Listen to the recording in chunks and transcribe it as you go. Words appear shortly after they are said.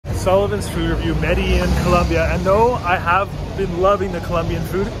Sullivan's food review, Medellin, Colombia. And though I have been loving the Colombian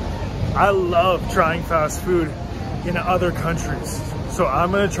food, I love trying fast food in other countries. So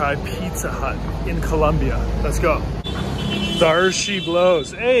I'm gonna try Pizza Hut in Colombia. Let's go. There she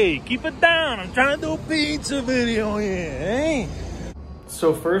blows. Hey, keep it down. I'm trying to do a pizza video here, hey?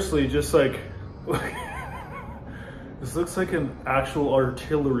 So firstly, just like, this looks like an actual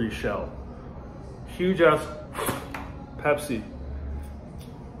artillery shell. Huge ass Pepsi.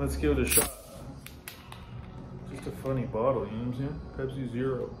 Let's give it a shot. Just a funny bottle, you know what I'm saying? Pepsi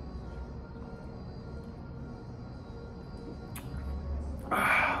Zero.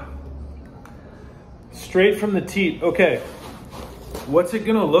 Straight from the teat. Okay, what's it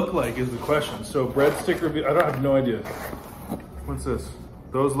gonna look like is the question. So breadstick review, I have no idea. What's this?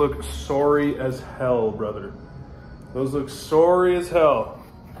 Those look sorry as hell, brother. Those look sorry as hell.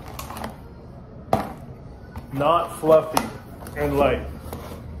 Not fluffy and light.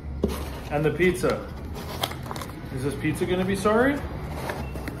 And the pizza. Is this pizza gonna be sorry?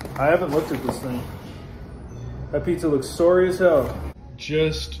 I haven't looked at this thing. That pizza looks sorry as hell.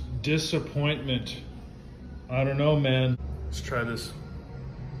 Just disappointment. I don't know, man. Let's try this.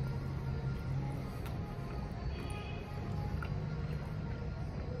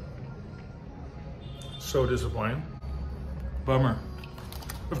 So disappointing. Bummer.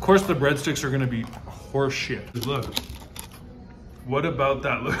 Of course the breadsticks are gonna be horse shit. Look. What about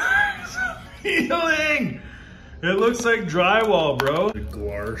that look? Feeling! It looks like drywall, bro.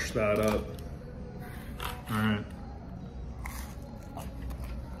 Glarsh that up. All right.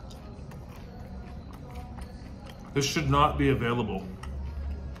 This should not be available.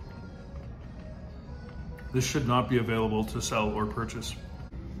 This should not be available to sell or purchase.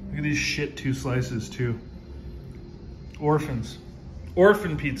 Look at these shit 2 slices too. Orphans.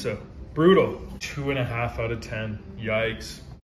 Orphan pizza. Brutal. 2.5 out of 10. Yikes.